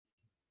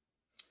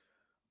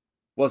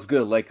What's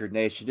good, Laker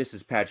Nation? This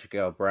is Patrick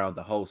L. Brown,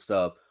 the host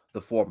of the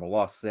former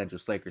Los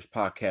Angeles Lakers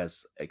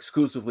podcast,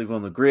 exclusively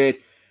on the grid.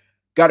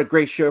 Got a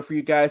great show for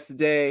you guys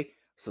today.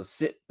 So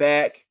sit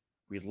back,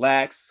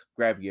 relax,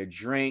 grab you a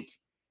drink,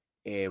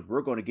 and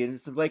we're going to get into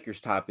some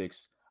Lakers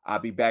topics. I'll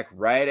be back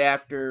right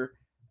after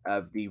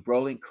of the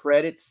rolling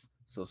credits,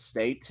 so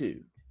stay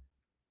tuned.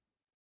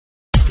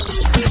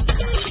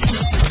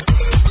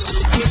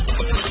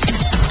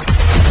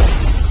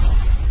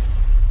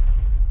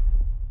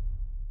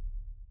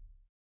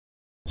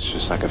 It's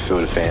just I can feel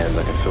the fans.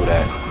 I can feel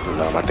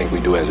that. I think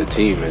we do as a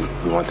team, and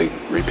we want to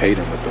repay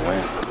them with the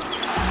win.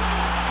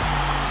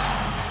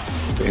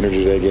 The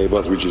energy they gave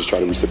us, we just try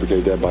to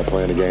reciprocate that by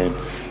playing the game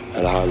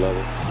at a high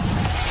level.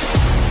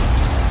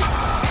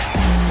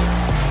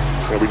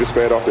 And we just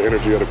fed off the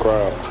energy of the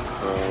crowd.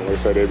 Like I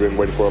said, they've been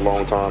waiting for a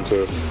long time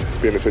to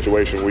be in this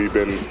situation. We've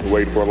been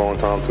waiting for a long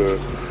time to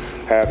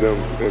have them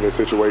in this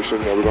situation,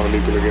 and we're going to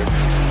meet them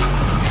again.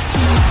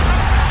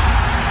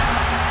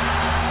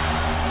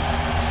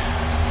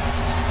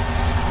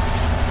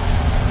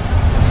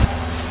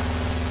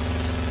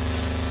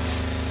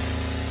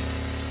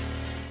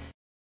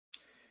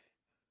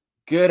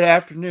 Good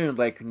afternoon,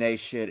 Laker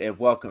Nation, and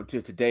welcome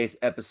to today's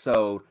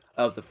episode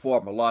of the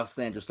former Los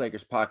Angeles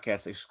Lakers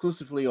podcast,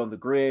 exclusively on the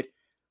grid.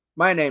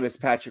 My name is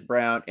Patrick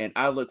Brown, and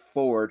I look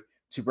forward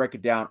to breaking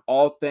down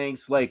all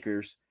things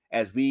Lakers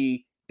as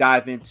we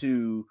dive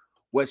into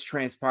what's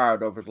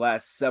transpired over the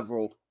last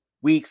several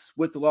weeks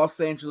with the Los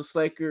Angeles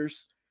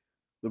Lakers.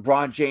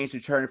 LeBron James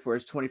returning for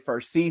his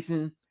 21st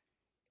season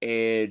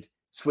and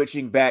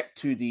switching back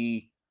to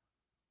the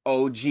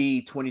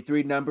OG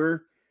 23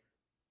 number.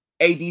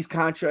 AD's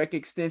contract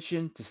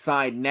extension to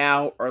sign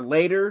now or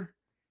later,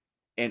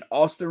 and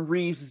Austin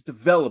Reeves'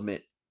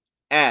 development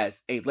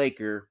as a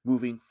Laker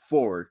moving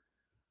forward.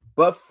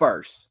 But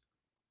first,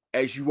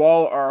 as you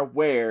all are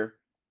aware,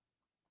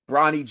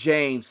 Bronny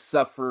James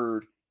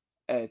suffered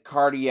a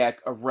cardiac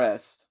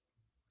arrest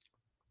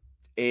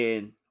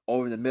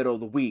over the middle of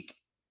the week,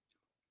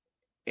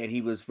 and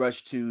he was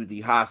rushed to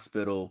the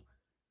hospital.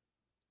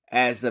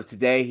 As of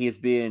today,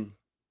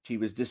 he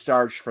was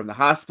discharged from the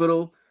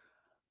hospital.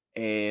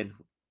 And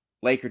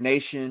Laker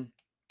Nation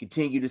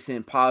continue to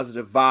send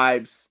positive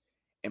vibes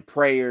and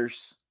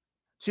prayers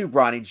to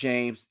Bronny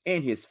James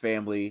and his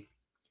family.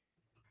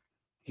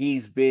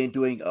 He's been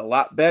doing a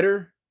lot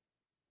better,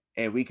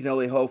 and we can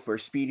only hope for a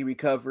speedy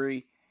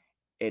recovery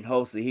and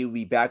hopes that he will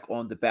be back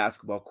on the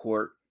basketball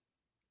court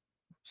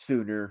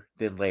sooner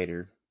than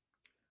later.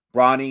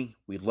 Bronny,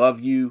 we love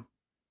you.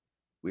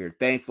 We are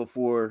thankful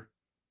for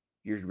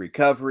your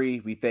recovery.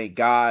 We thank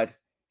God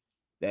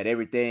that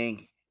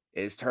everything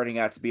is turning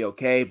out to be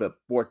okay, but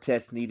more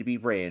tests need to be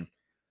ran.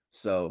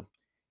 So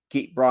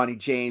keep Bronny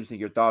James in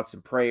your thoughts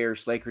and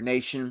prayers, Laker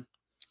Nation.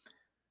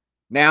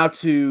 Now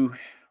to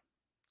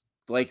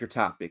the Laker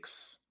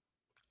topics.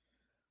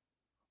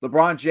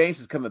 LeBron James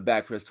is coming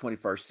back for his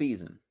 21st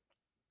season.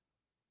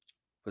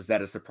 Was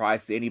that a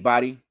surprise to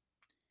anybody?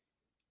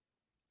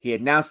 He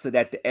announced it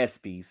at the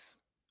ESPYs,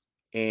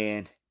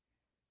 and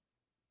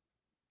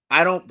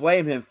I don't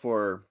blame him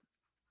for,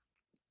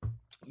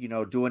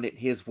 doing it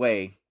his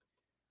way.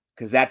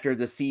 Because after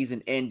the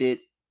season ended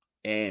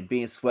and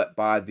being swept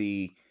by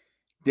the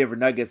Denver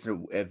Nuggets,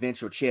 the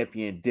eventual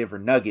champion Denver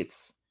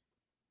Nuggets,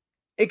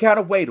 it kind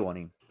of weighed on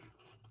him.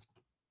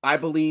 I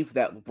believe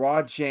that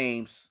LeBron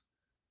James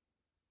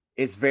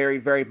is very,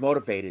 very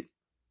motivated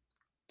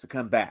to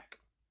come back.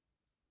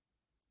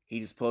 He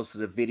just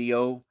posted a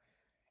video,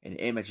 an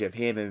image of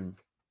him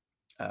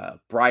and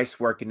Bryce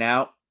working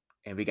out,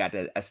 and we got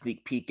a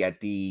sneak peek at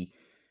the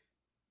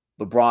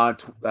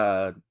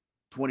LeBron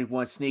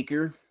 21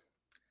 sneaker.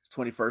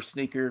 21st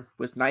sneaker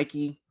with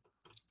Nike.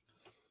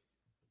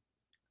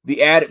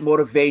 The added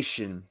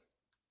motivation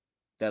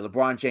that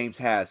LeBron James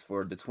has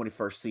for the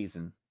 21st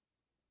season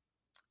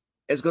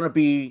is going to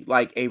be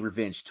like a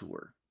revenge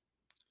tour.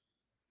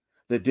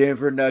 The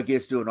Denver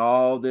Nuggets doing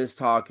all this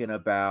talking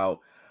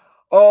about,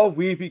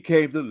 we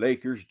became the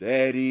Lakers'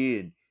 daddy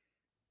and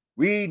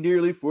we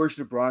nearly forced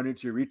LeBron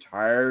into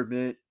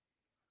retirement.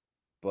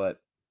 But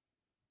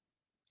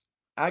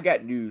I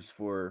got news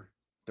for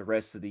the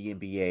rest of the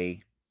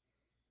NBA.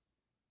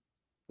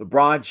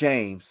 LeBron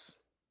James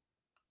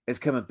is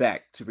coming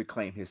back to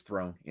reclaim his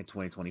throne in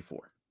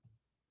 2024.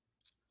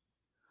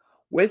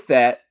 With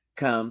that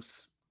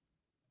comes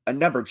a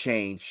number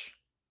change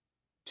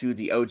to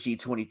the OG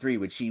 23,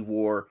 which he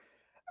wore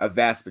a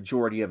vast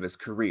majority of his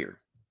career.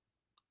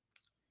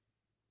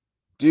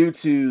 Due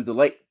to the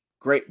late,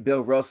 great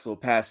Bill Russell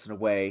passing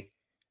away,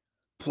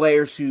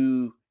 players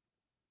who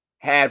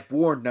had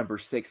worn number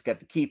 6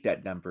 got to keep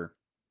that number.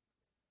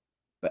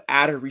 But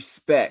out of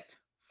respect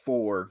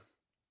for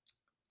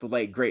the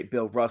late, great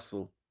Bill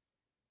Russell,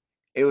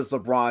 it was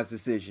LeBron's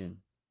decision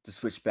to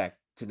switch back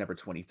to number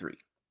 23.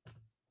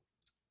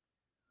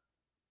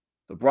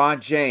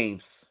 LeBron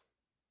James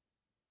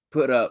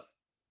put up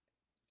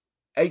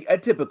a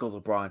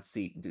typical LeBron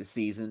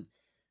season.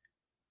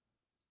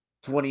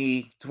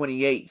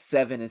 28,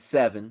 7 and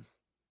 7,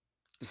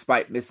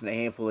 despite missing a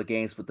handful of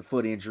games with the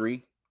foot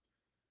injury.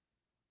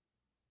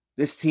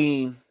 this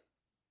team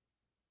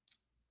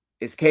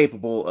is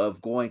capable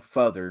of going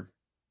further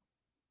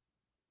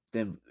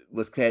than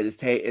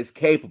is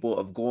capable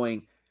of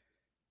going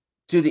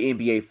to the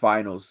NBA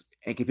Finals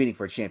and competing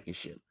for a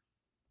championship.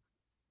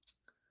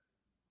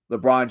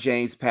 LeBron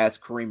James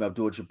passed Kareem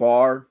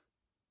Abdul-Jabbar,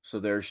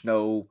 so there's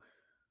no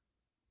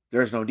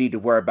need to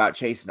worry about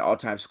chasing the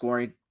all-time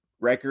scoring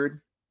record.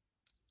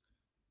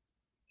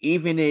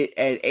 Even at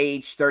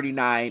age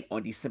 39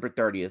 on December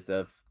 30th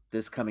of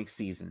this coming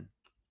season,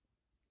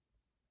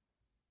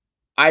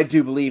 I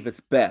do believe it's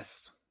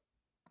best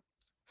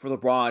for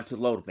LeBron to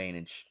load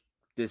manage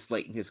this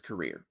late in his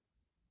career.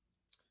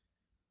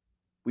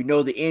 We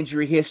know the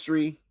injury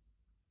history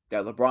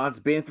that LeBron's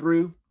been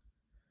through.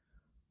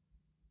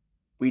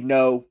 We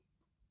know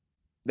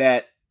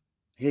that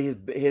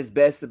his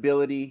best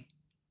ability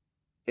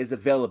is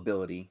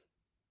availability.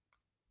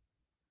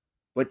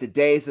 But the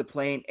days of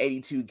playing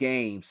 82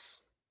 games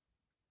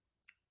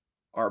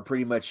are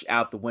pretty much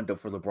out the window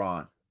for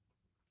LeBron.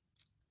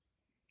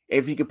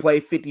 If you can play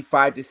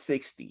 55 to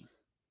 60,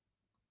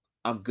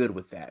 I'm good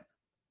with that.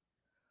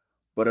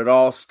 But it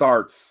all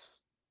starts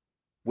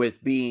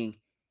with being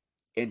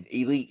in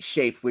elite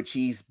shape, which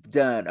he's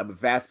done a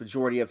vast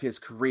majority of his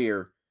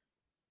career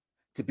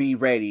to be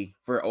ready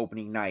for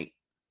opening night.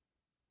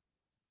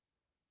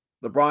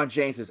 LeBron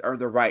James has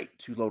earned the right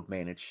to load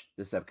manage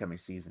this upcoming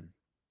season.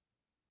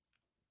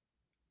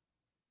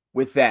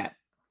 With that,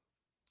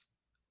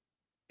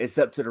 it's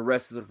up to the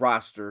rest of the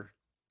roster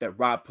that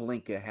Rob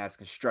Pelinka has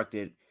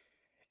constructed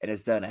and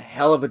has done a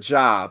hell of a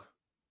job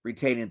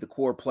retaining the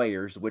core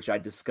players, which I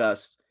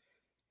discussed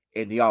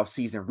in the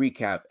off-season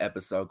recap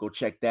episode. Go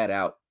check that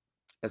out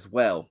as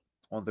well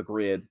on the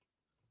grid.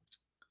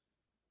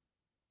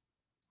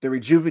 The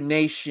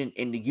rejuvenation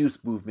in the youth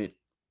movement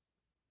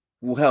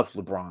will help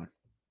LeBron.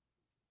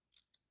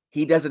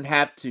 He doesn't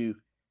have to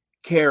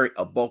carry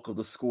a bulk of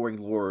the scoring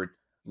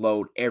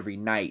load every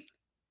night.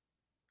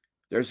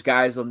 There's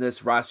guys on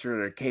this roster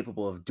that are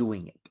capable of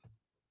doing it.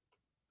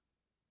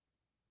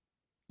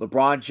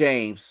 LeBron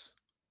James,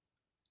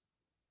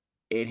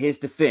 in his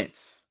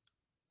defense,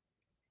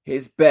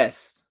 his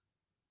best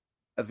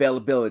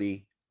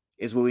availability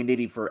is what we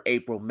need for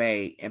April,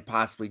 May, and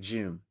possibly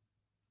June.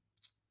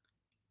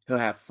 He'll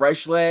have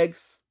fresh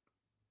legs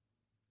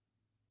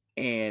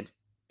and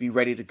be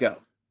ready to go.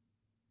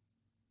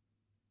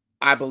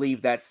 I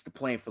believe that's the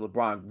plan for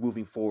LeBron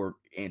moving forward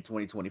in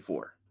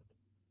 2024.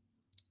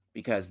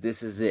 Because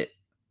this is it.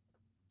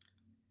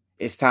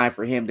 It's time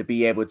for him to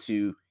be able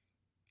to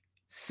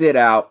sit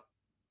out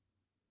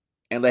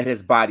and let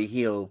his body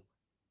heal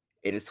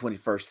in his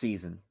 21st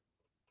season.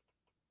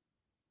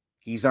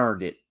 He's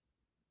earned it.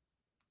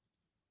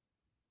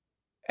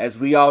 As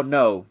we all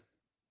know,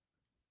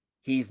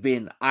 he's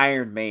been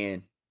Iron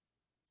Man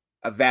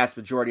a vast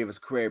majority of his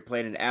career,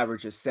 playing an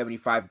average of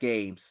 75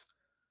 games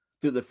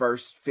through the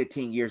first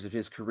 15 years of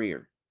his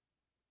career.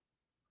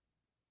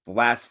 The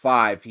last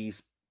 5,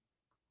 he's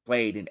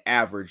played an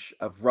average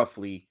of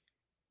roughly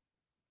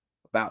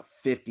about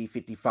 50,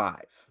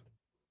 55.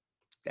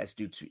 That's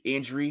due to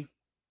injury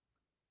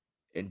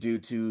and due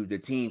to the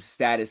team's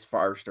status as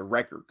far as the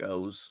record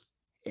goes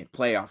in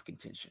playoff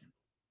contention.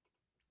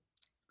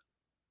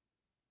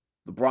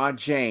 LeBron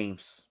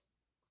James,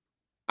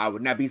 I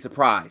would not be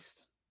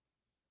surprised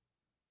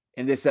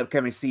in this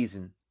upcoming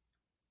season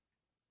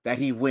that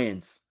he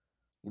wins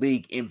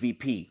league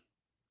MVP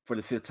for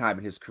the 5th time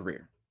in his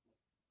career.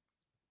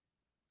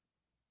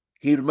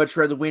 He would much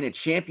rather win a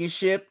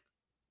championship,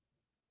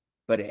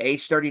 but at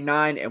age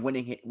 39 and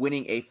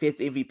winning a 5th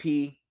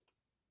MVP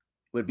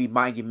would be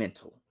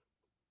monumental.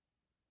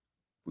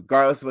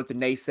 Regardless of what the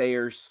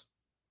naysayers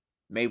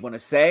may want to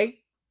say,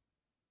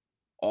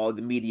 all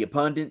the media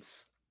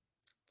pundits,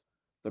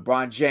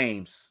 LeBron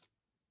James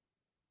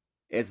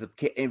is the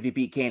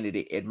MVP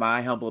candidate, in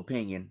my humble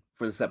opinion,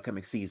 for this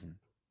upcoming season.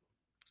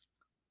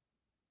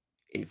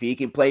 If he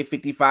can play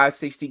 55,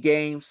 60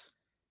 games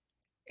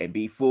and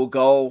be full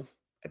goal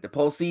at the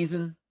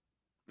postseason,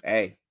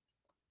 hey,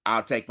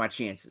 I'll take my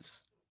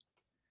chances.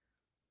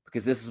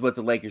 Because this is what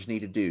the Lakers need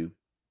to do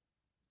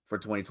for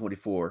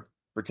 2024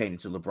 pertaining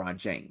to LeBron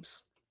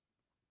James.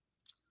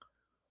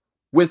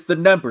 With the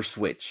number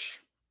switch,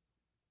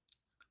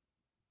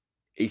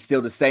 he's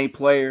still the same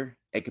player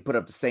and can put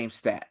up the same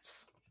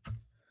stats.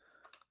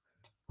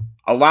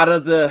 A lot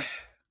of the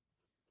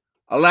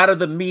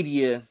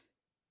media,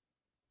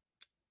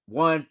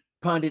 one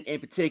pundit in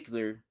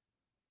particular,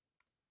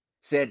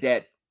 said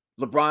that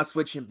LeBron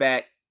switching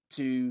back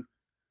to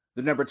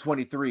the number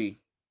 23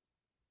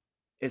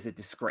 is a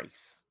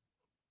disgrace.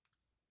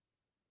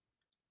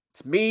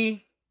 To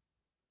me,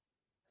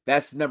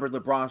 that's the number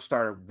LeBron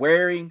started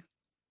wearing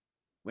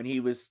when he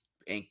was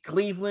in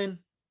Cleveland.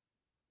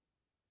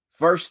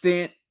 First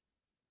stint,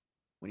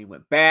 when he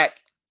went back,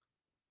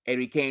 and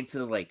he came to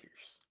the Lakers.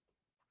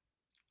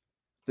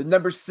 The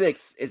number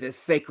 6 is a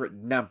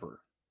sacred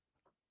number.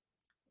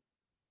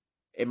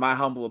 In my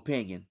humble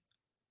opinion.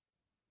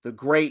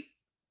 The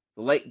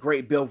late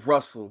great Bill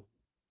Russell,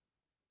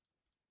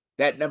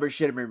 that number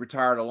should have been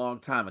retired a long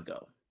time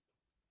ago.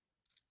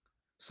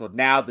 So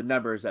now the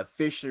number is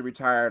officially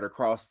retired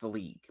across the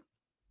league.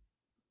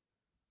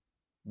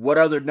 What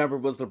other number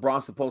was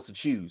LeBron supposed to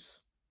choose?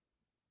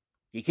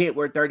 He can't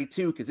wear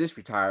 32 because it's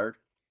retired.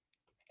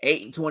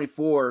 8 and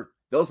 24,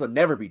 those will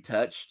never be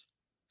touched.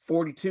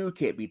 42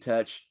 can't be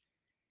touched.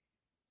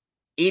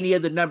 Any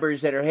of the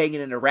numbers that are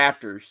hanging in the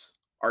rafters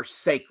are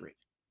sacred.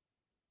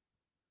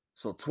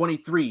 So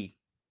 23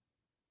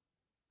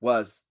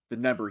 was the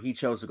number he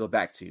chose to go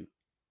back to.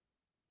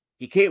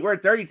 He can't wear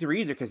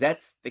 33 either because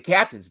that's the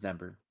captain's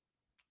number.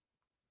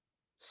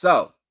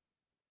 So,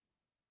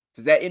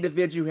 to that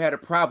individual who had a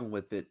problem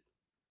with it,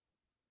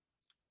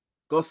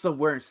 go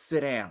somewhere and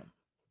sit down.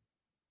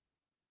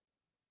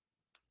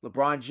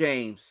 LeBron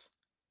James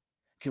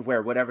can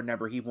wear whatever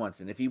number he wants.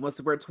 And if he wants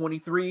to wear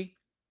 23,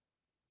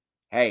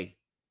 hey,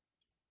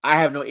 I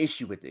have no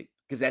issue with it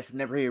because that's the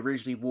number he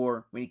originally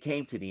wore when he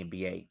came to the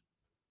NBA.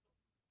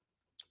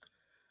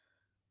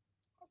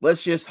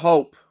 Let's just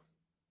hope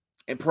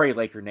and pray,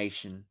 Laker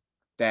Nation,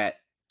 that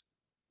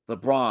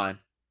LeBron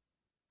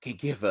can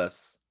give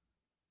us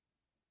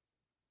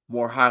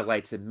more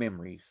highlights and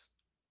memories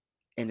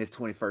in his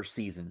 21st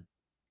season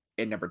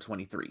in number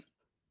 23.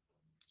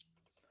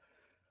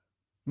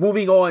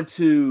 Moving on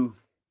to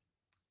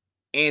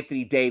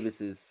Anthony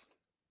Davis's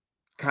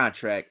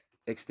contract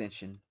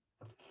extension.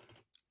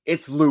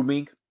 It's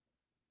looming.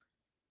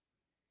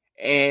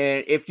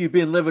 And if you've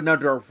been living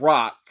under a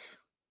rock,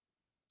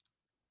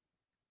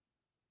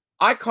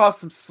 I caught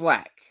some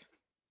slack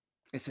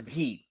and some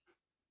heat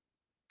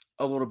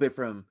a little bit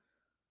from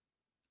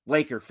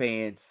Laker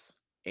fans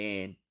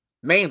and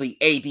mainly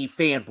AD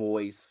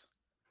fanboys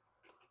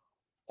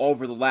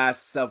over the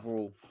last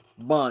several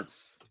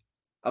months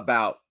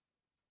about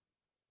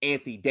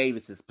Anthony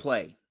Davis's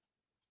play.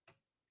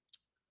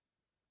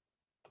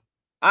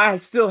 I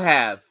still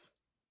have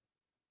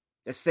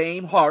the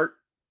same heart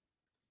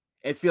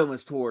and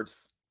feelings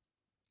towards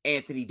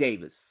Anthony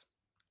Davis,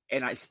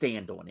 and I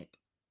stand on it.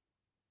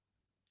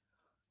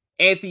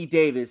 Anthony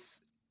Davis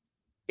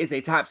is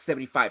a top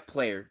 75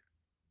 player.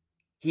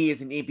 He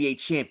is an NBA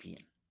champion.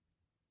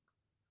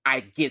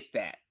 I get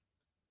that.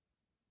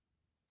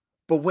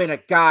 But when a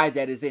guy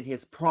that is in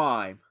his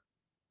prime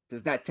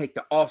does not take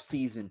the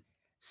offseason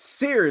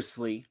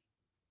seriously,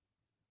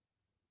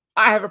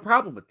 I have a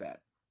problem with that.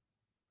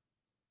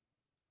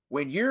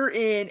 When you're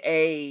in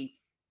a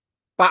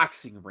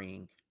boxing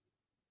ring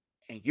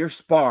and you're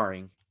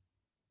sparring,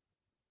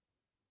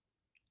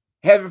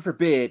 heaven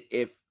forbid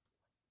if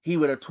he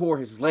would have tore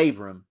his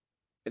labrum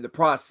in the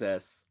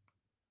process,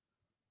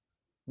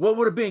 what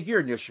would have been your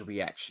initial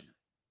reaction?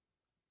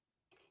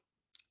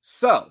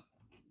 So,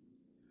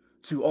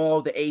 to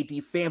all the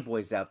AD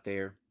fanboys out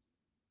there,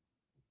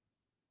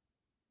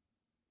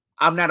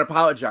 I'm not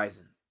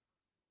apologizing.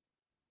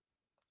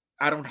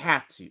 I don't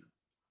have to.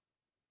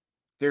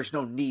 There's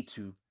no need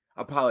to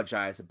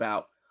apologize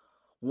about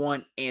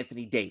one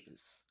Anthony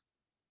Davis.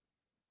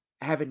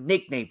 I have a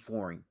nickname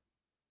for him.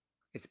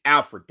 It's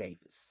Alfred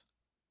Davis,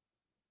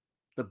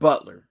 the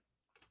butler.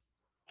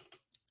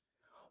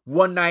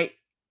 One night,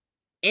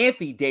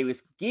 Anthony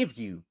Davis give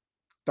you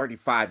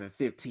 35 and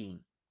 15.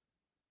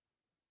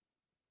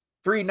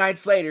 3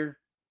 nights later,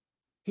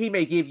 he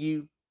may give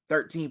you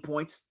 13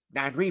 points,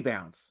 9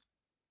 rebounds.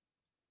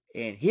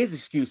 And his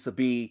excuse will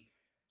be,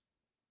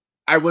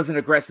 I wasn't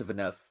aggressive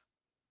enough.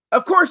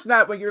 Of course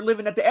not when you're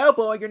living at the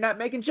elbow and you're not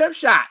making jump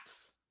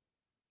shots.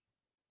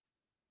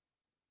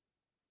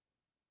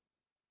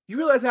 You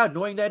realize how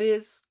annoying that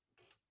is?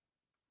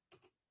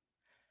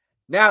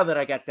 Now that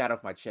I got that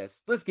off my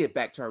chest, let's get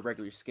back to our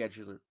regular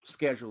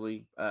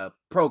scheduling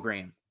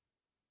program.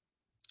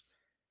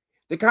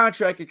 The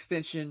contract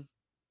extension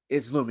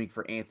is looming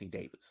for Anthony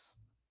Davis.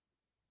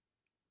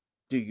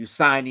 Do you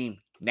sign him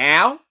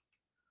now?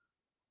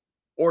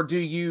 Or do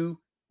you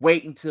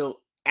wait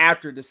until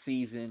after the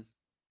season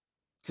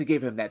to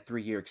give him that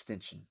 3-year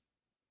extension?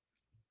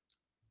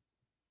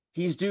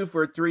 He's due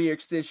for a 3-year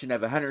extension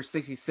of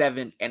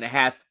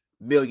 $167.5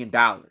 million.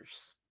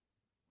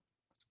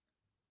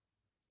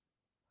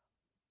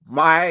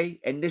 My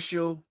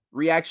initial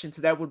reaction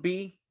to that would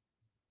be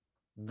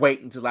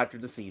wait until after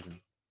the season.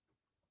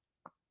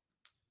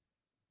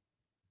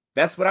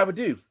 That's what I would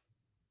do.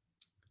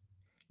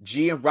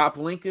 GM Rob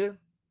Pelinka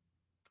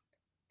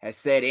has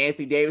said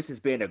Anthony Davis has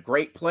been a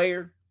great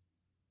player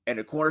and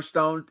a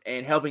cornerstone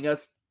in helping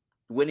us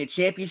win a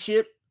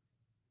championship.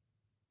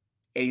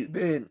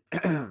 And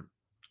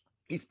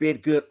he's been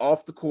good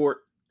off the court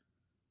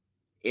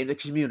in the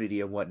community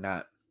and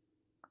whatnot.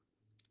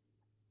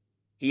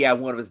 He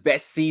had one of his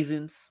best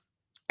seasons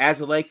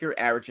as a Laker,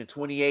 averaging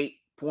 28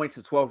 points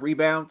and 12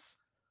 rebounds.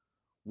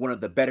 One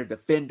of the better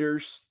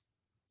defenders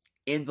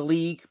in the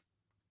league.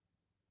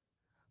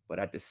 But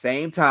at the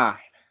same time,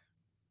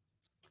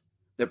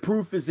 the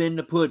proof is in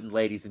the pudding,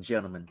 ladies and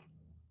gentlemen.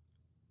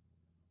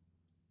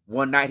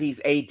 One night he's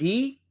AD,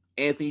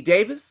 Anthony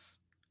Davis.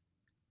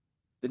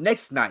 The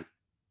next night,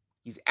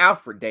 he's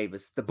Alfred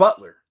Davis, the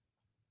butler.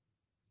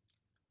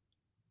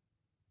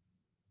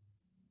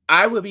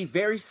 I would be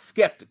very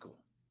skeptical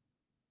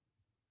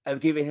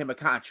of giving him a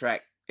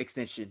contract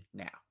extension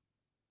now.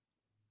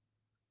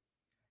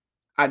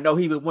 I know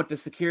he would want the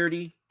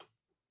security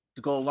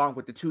to go along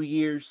with the 2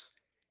 years,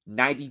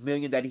 $90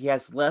 million that he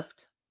has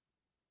left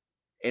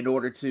in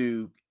order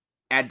to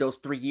add those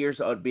 3 years.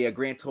 It would be a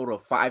grand total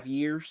of 5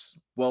 years,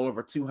 well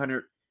over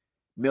 $200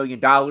 million.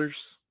 But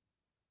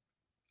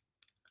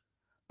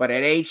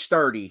at age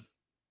 30,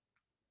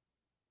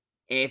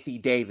 Anthony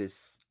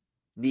Davis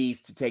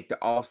needs to take the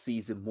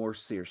offseason more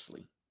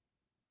seriously.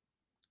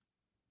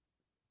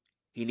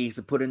 He needs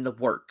to put in the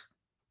work.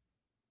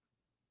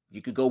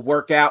 You could go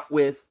work out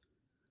with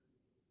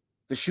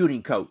the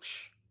shooting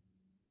coach.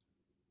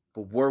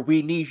 But where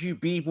we need you to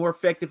be more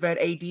effective at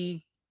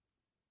AD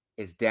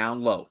is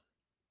down low.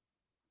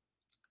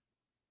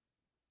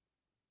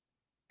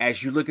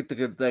 As you look at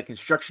the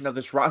construction of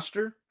this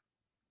roster,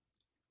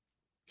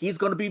 he's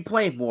going to be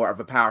playing more of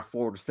a power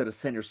forward instead of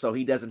center, so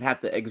he doesn't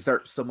have to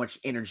exert so much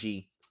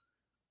energy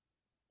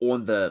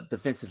on the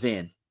defensive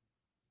end.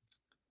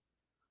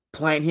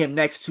 Playing him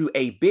next to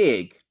a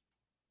big,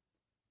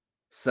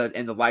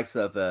 and the likes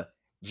of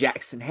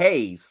Jackson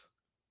Hayes,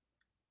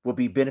 will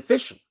be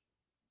beneficial.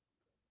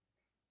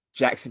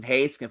 Jackson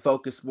Hayes can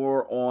focus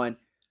more on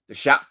the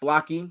shot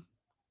blocking,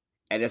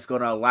 and it's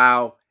going to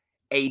allow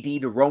AD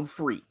to roam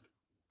free.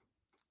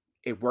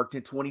 It worked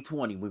in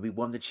 2020 when we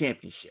won the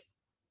championship.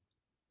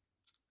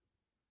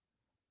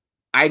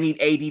 I need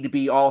AD to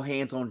be all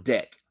hands on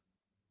deck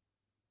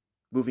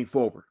moving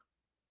forward.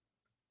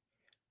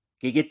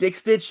 Can you get the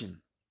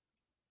extension?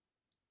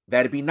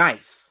 That'd be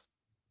nice.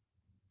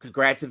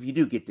 Congrats if you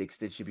do get the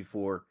extension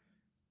before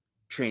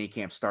training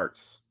camp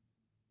starts.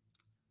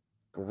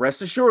 But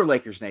rest assured,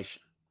 Lakers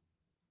Nation,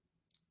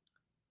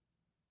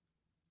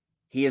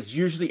 he is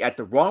usually at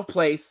the wrong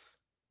place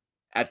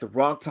at the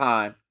wrong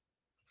time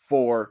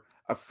for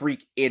a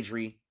freak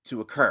injury to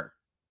occur.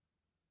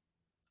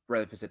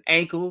 Whether if it's an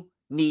ankle,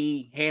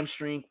 knee,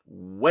 hamstring,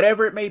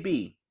 whatever it may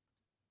be,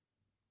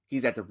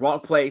 he's at the wrong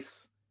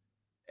place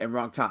and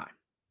wrong time.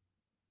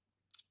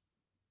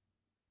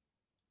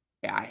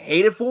 Yeah, I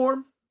hate it for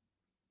him,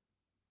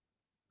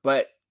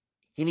 but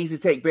he needs to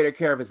take better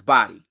care of his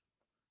body.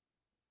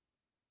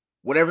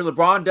 Whatever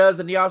LeBron does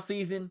in the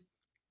offseason,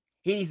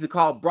 he needs to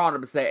call Braun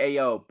and say, hey,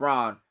 yo,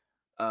 Braun,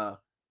 I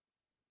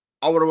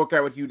want to work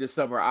out with you this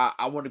summer.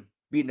 I want to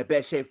be in the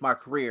best shape of my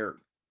career.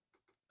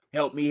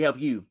 Help me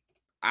help you.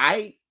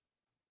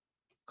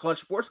 Clutch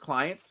Sports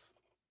clients,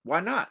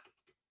 why not?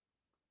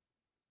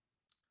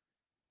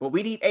 But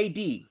we need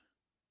AD.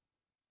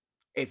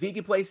 If he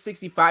can play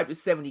 65 to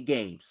 70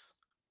 games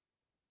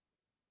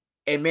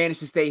and manage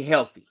to stay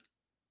healthy,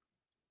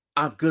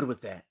 I'm good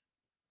with that.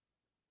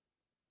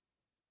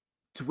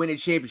 To win a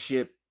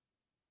championship,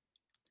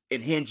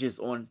 it hinges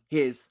on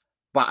his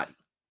body.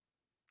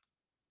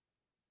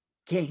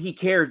 Can he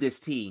carry this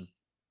team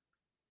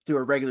through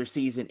a regular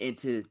season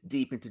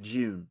deep into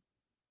June?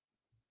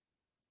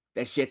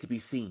 That's yet to be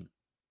seen.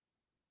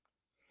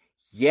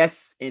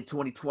 Yes, in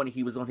 2020,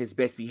 he was on his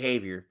best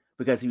behavior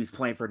because he was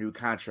playing for a new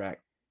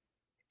contract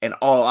and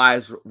all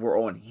eyes were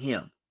on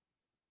him.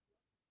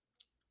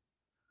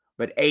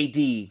 But AD,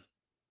 we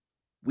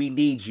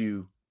need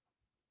you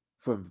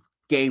from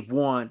game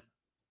 1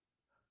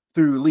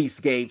 through at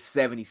least game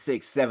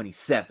 76,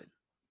 77.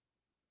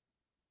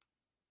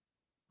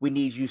 We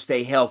need you to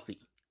stay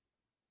healthy.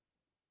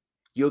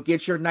 You'll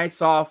get your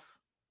nights off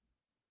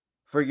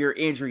for your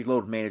injury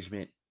load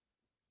management,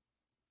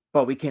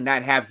 but we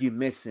cannot have you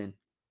missing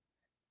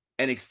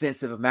an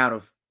extensive amount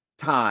of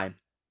time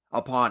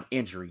upon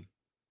injury.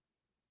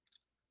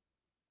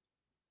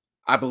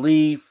 I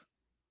believe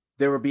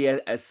there will be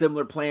a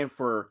similar plan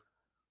for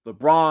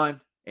LeBron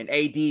and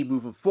AD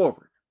moving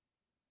forward.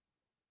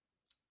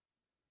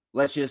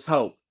 Let's just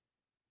hope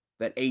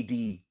that AD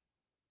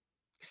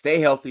stay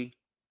healthy.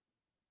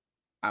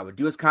 I would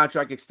do his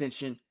contract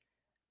extension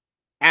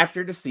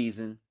after the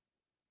season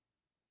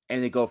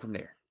and then go from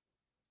there.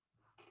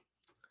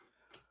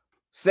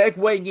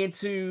 Segueing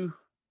into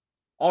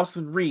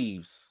Austin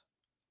Reeves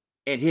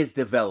and his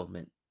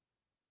development.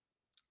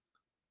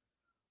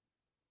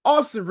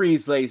 Austin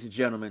Reeves, ladies and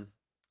gentlemen,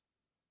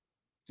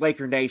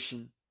 Laker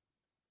Nation,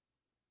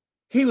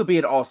 he will be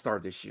an all-star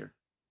this year.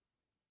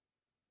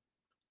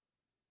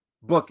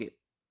 Book it.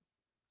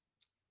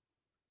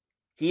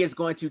 He is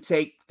going to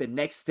take the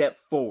next step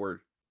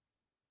forward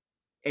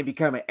and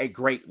become a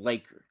great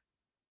Laker.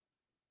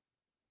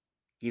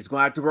 He's going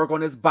to have to work on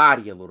his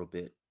body a little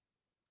bit,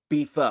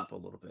 beef up a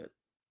little bit,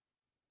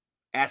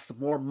 add some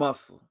more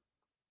muscle.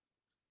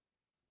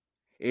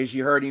 As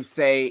you heard him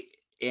say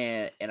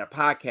in a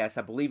podcast,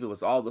 I believe it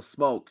was All the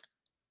Smoke,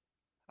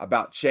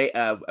 about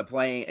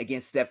playing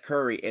against Steph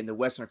Curry in the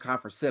Western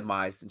Conference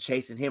semis and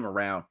chasing him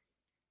around.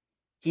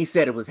 He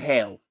said it was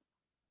hell.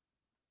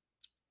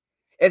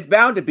 It's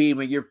bound to be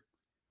when you're,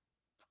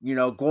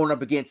 going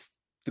up against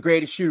the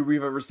greatest shooter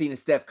we've ever seen in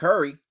Steph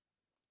Curry.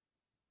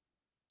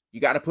 You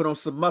got to put on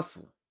some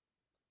muscle,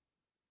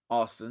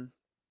 Austin.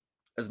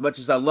 As much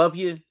as I love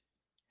you,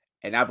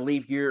 and I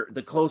believe you're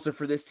the closer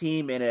for this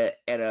team and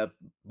a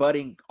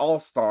budding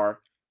all-star,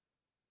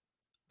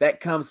 that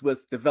comes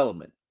with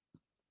development.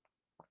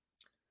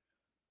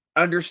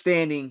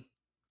 Understanding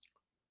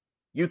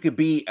you could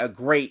be a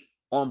great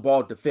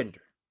on-ball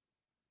defender.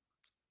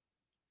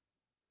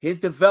 His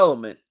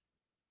development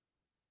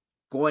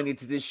going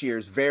into this year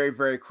is very,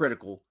 very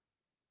critical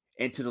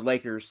into the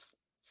Lakers'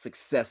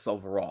 success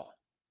overall.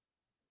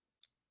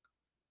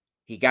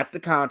 He got the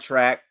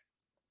contract.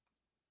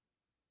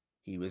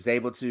 He was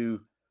able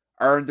to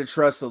earn the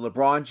trust of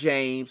LeBron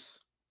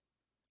James.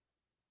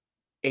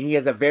 And he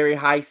has a very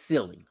high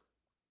ceiling.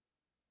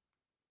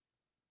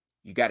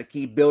 You got to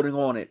keep building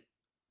on it,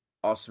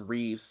 Austin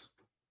Reeves.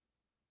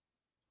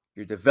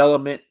 Your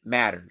development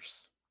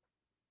matters.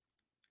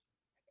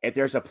 If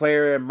there's a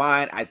player in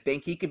mind I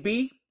think he could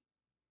be,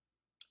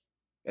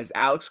 it's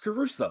Alex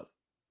Caruso.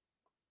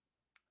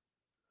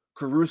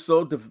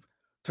 Caruso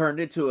turned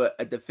into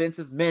a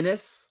defensive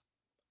menace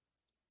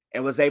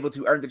and was able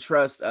to earn the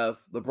trust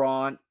of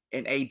LeBron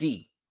and AD.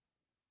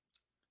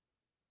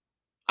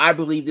 I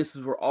believe this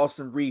is where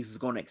Austin Reeves is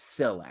going to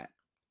excel at.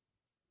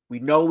 We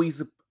know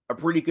he's a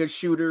pretty good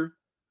shooter,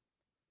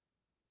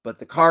 but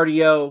the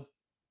cardio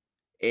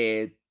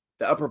and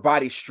the upper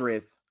body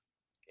strength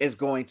is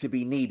going to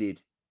be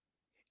needed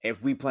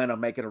if we plan on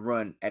making a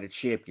run at a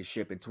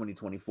championship in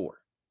 2024.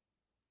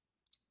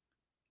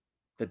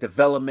 The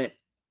development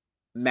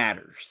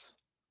matters.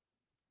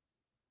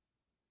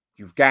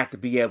 You've got to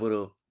be able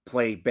to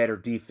play better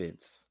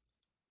defense.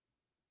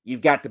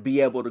 You've got to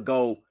be able to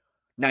go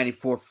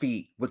 94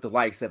 feet with the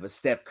likes of a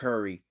Steph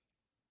Curry,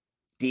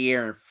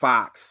 De'Aaron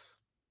Fox,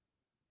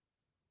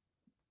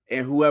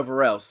 and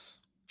whoever else,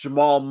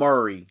 Jamal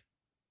Murray,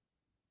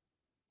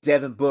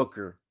 Devin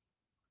Booker.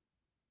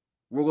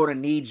 We're going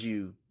to need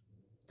you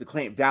to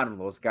clamp down on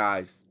those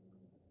guys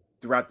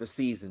throughout the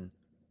season,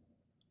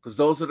 because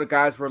those are the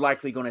guys we're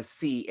likely going to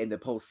see in the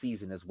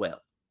postseason as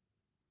well.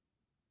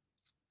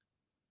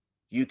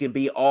 You can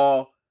be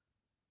all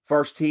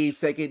first team,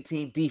 second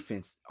team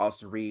defense,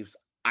 Austin Reeves.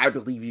 I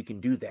believe you can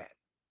do that.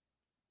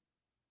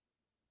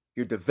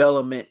 Your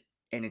development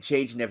and the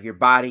changing of your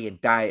body and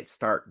diet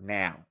start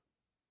now.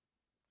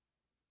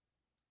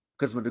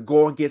 Because when the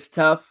going gets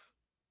tough,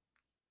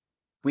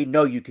 we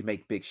know you can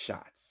make big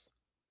shots.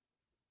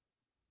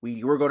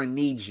 We're going to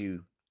need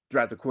you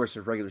throughout the course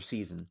of regular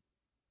season.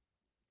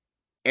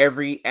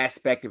 Every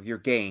aspect of your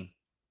game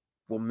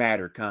will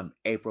matter come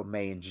April,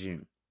 May, and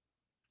June.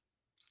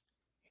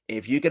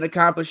 If you can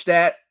accomplish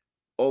that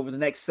over the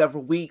next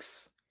several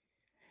weeks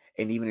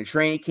and even in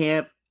training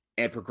camp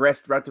and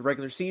progress throughout the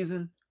regular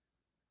season,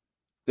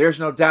 there's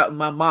no doubt in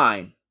my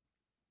mind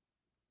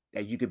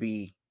that you could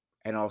be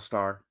an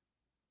all-star.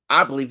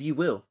 I believe you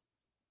will.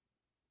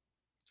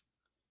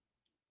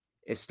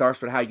 It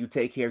starts with how you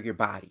take care of your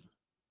body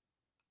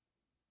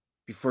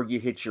before you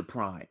hit your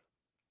prime.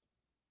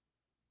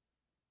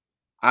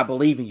 I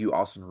believe in you,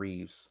 Austin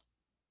Reeves.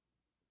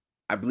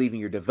 I believe in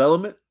your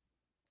development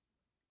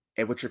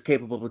and what you're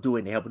capable of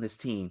doing to helping this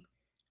team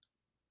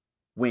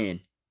win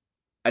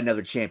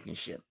another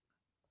championship.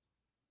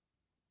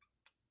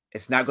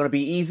 It's not going to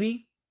be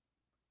easy.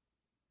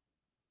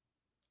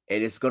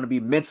 And it's going to be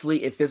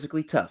mentally and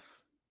physically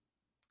tough.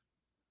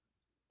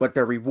 But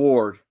the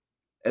reward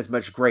is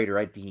much greater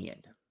at the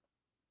end.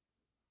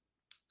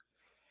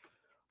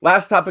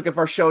 Last topic of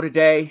our show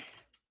today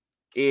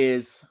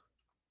is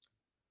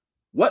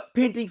what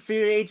pending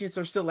free agents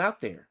are still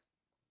out there?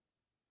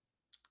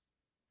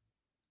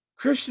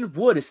 Christian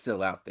Wood is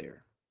still out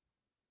there.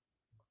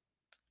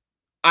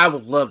 I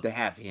would love to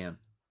have him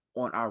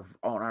on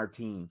our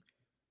team.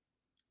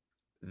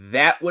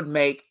 That would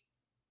make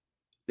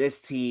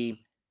this team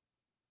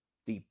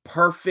the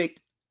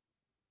perfect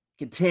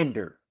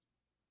contender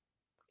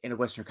in the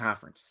Western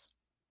Conference.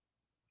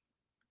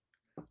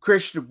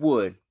 Christian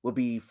Wood will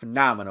be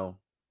phenomenal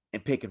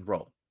in pick and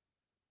roll.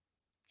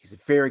 He's a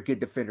very good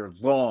defender,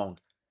 long.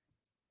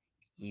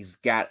 He's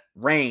got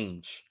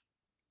range.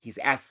 He's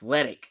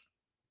athletic.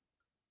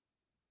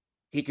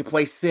 He can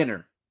play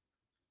center.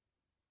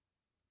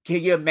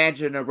 Can you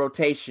imagine a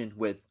rotation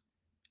with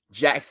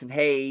Jackson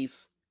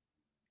Hayes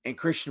and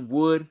Christian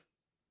Wood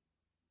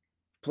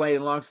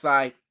playing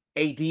alongside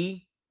AD?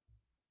 You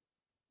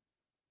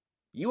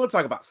want to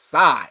talk about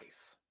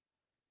size?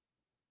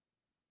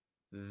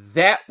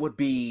 That would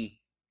be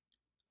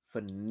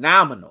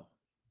phenomenal.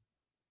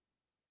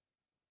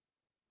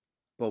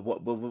 But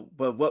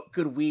what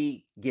could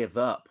we give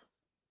up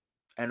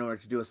in order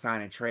to do a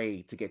sign and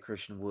trade to get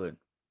Christian Wood?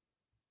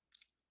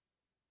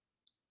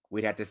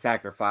 We'd have to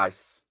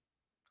sacrifice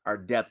our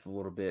depth a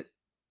little bit.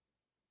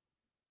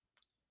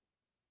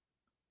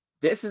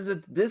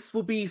 This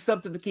will be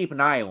something to keep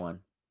an eye on,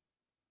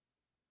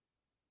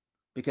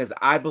 because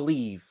I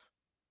believe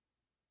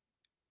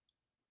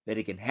that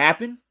it can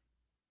happen.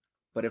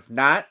 But if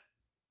not,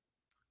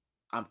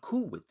 I'm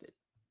cool with it.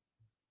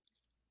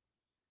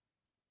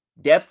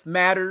 Depth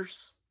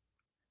matters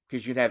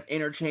because you'd have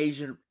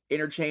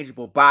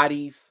interchangeable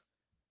bodies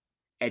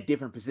at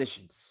different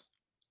positions,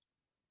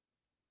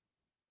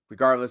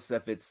 regardless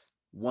if it's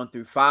 1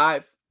 through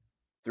 5,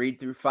 3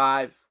 through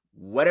 5,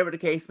 whatever the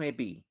case may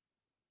be.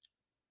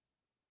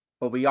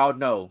 But we all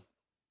know,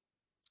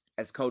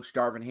 as Coach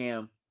Darvin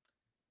Ham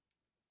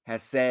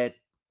has said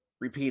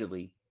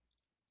repeatedly,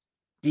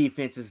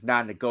 defense is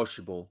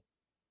non-negotiable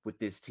with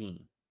this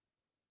team.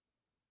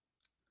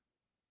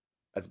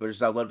 As much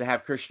as I'd love to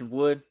have Christian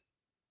Wood,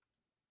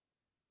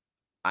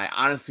 I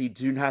honestly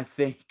do not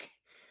think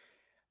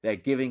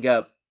that giving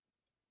up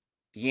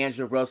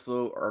D'Angelo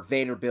Russell or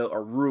Vanderbilt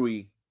or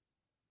Rui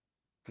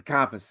to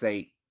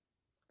compensate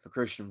for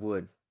Christian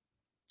Wood.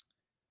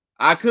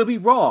 I could be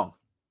wrong,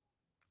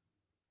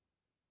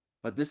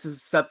 but this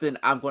is something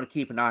I'm going to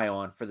keep an eye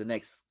on for the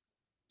next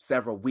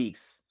several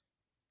weeks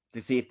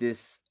to see if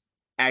this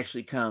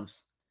actually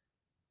comes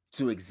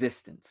to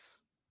existence.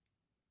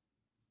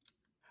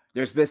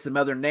 There's been some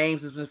other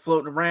names that's been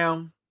floating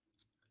around,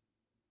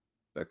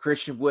 but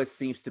Christian Wood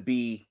seems to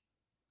be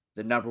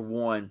the number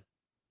one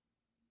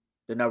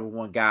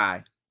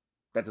guy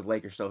that the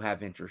Lakers still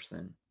have interest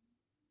in.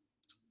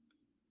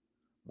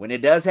 When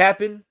it does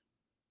happen,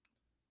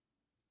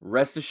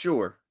 rest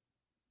assured,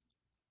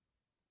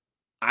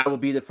 I will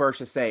be the first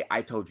to say,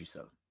 I told you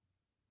so.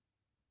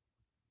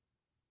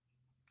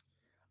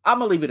 I'm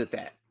going to leave it at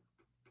that.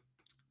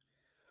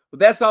 But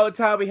that's all the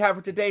time we have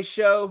for today's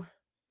show.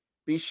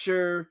 Be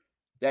sure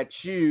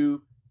that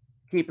you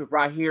keep it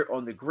right here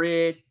on the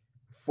grid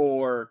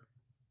for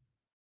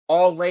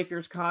all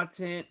Lakers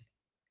content.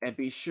 And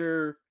be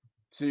sure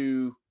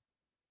to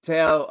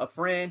tell a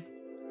friend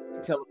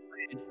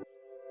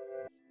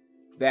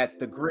that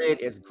the grid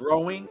is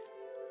growing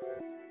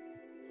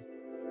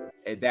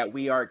and that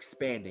we are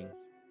expanding.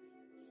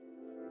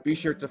 Be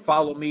sure to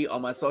follow me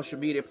on my social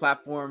media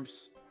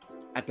platforms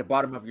at the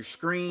bottom of your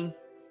screen.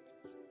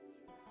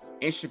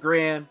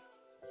 Instagram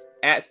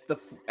at the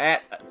 _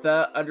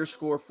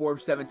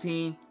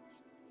 Form17.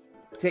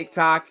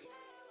 TikTok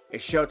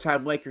is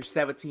Showtime Lakers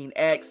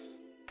 17X.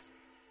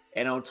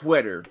 And on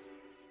Twitter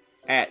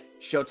at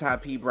Showtime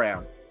P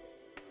Brown.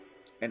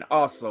 And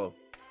also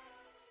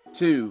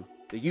to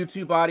the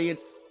YouTube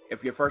audience,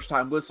 if you're a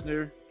first-time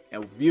listener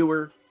and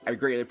viewer, I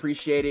greatly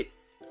appreciate it.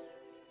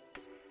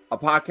 A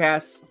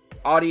podcast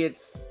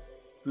audience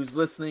who's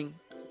listening,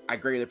 I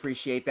greatly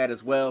appreciate that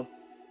as well.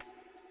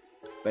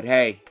 But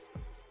hey,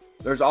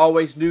 there's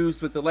always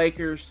news with the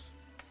Lakers.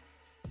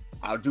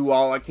 I'll do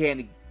all I can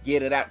to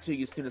get it out to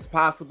you as soon as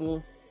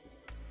possible.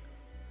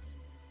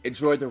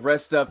 Enjoy the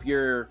rest of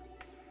your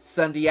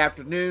Sunday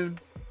afternoon.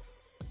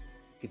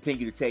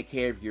 Continue to take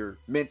care of your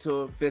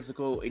mental,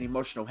 physical, and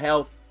emotional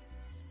health.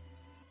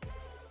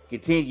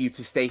 Continue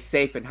to stay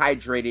safe and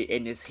hydrated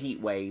in this heat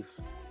wave.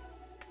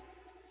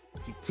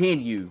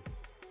 Continue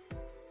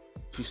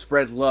to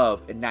spread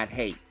love and not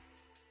hate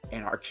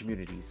in our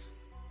communities.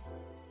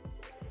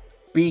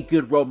 Be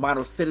good role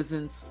model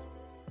citizens.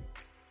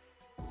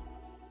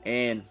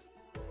 And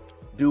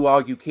do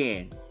all you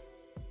can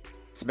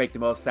to make the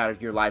most out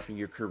of your life and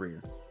your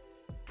career.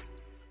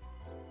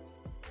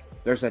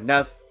 There's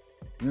enough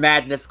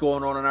madness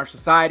going on in our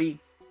society,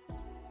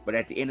 but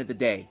at the end of the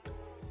day,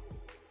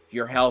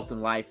 your health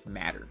and life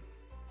matter.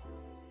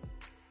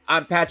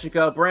 I'm Patrick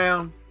L.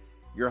 Brown,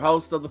 your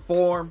host of The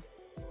Forum,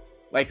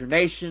 Laker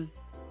Nation.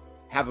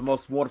 Have a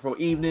most wonderful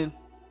evening.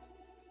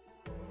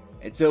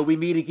 Until we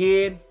meet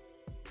again,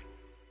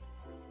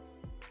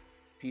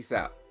 peace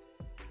out.